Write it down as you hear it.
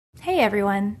Hey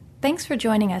everyone, thanks for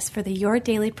joining us for the Your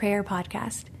Daily Prayer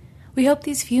podcast. We hope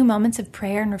these few moments of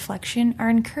prayer and reflection are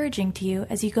encouraging to you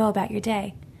as you go about your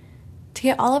day. To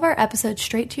get all of our episodes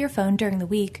straight to your phone during the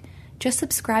week, just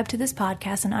subscribe to this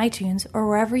podcast on iTunes or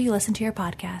wherever you listen to your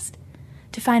podcast.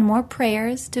 To find more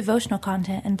prayers, devotional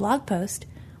content, and blog posts,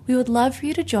 we would love for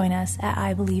you to join us at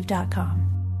ibelieve.com.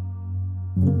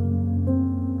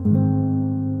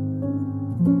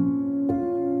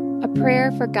 A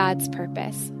Prayer for God's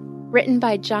Purpose, written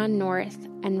by John North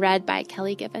and read by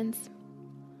Kelly Givens.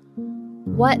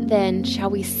 What then shall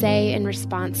we say in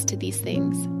response to these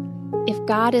things? If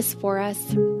God is for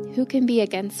us, who can be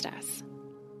against us?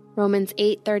 Romans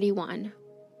 8:31.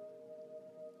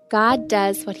 God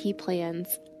does what he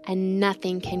plans, and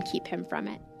nothing can keep him from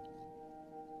it.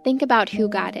 Think about who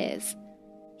God is.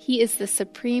 He is the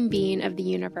supreme being of the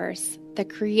universe, the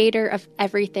creator of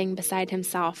everything beside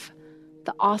himself,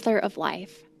 the author of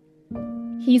life.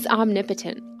 He's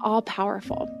omnipotent,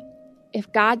 all-powerful.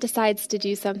 If God decides to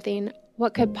do something,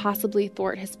 what could possibly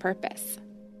thwart his purpose?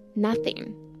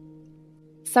 Nothing.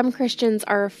 Some Christians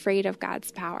are afraid of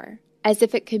God's power, as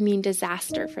if it could mean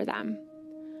disaster for them.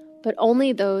 But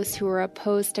only those who are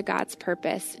opposed to God's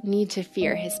purpose need to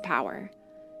fear his power.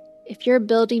 If you're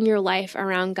building your life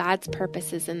around God's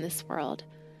purposes in this world,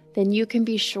 then you can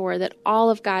be sure that all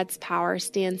of God's power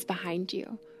stands behind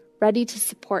you, ready to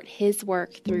support his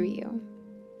work through you.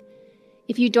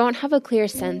 If you don't have a clear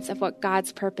sense of what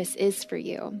God's purpose is for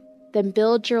you, then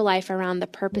build your life around the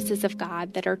purposes of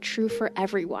God that are true for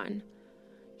everyone.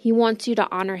 He wants you to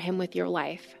honor him with your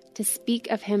life, to speak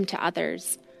of him to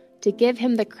others, to give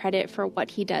him the credit for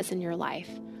what he does in your life,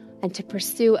 and to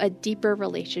pursue a deeper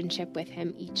relationship with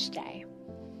him each day.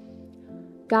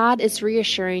 God is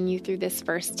reassuring you through this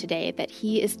verse today that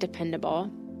he is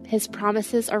dependable, his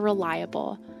promises are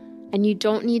reliable, and you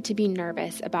don't need to be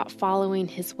nervous about following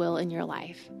his will in your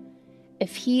life.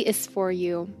 If he is for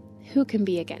you, who can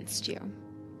be against you?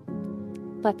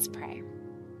 Let's pray.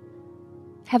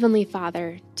 Heavenly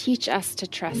Father, teach us to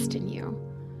trust in you.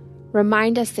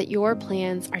 Remind us that your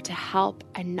plans are to help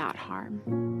and not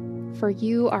harm. For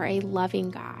you are a loving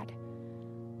God.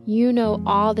 You know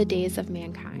all the days of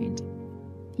mankind.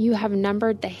 You have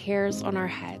numbered the hairs on our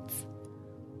heads.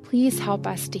 Please help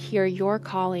us to hear your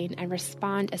calling and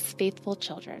respond as faithful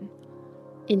children.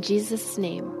 In Jesus'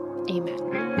 name,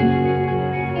 amen.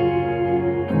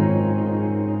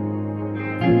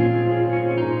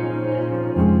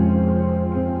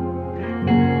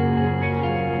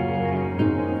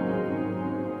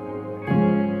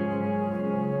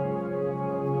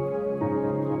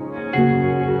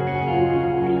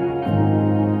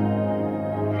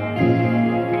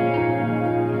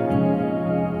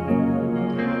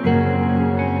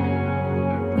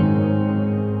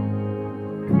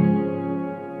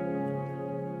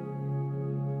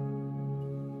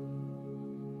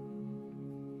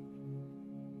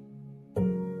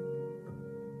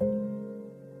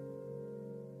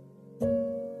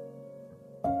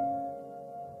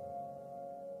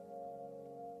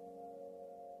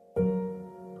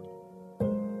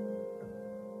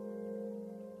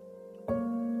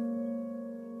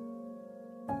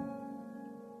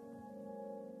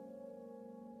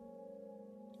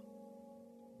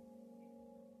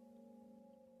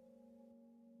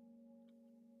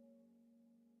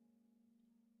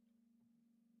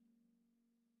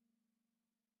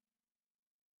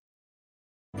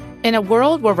 In a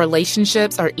world where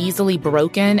relationships are easily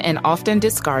broken and often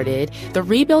discarded, the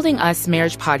Rebuilding Us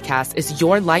Marriage podcast is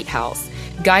your lighthouse,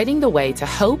 guiding the way to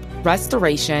hope,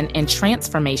 restoration, and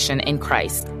transformation in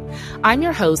Christ. I'm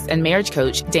your host and marriage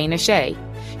coach, Dana Shea.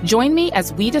 Join me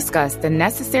as we discuss the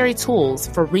necessary tools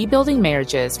for rebuilding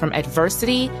marriages from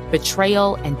adversity,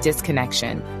 betrayal, and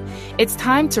disconnection. It's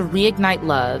time to reignite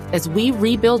love as we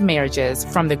rebuild marriages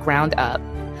from the ground up.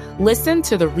 Listen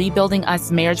to the Rebuilding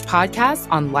Us Marriage podcast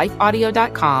on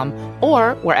lifeaudio.com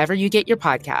or wherever you get your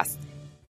podcasts.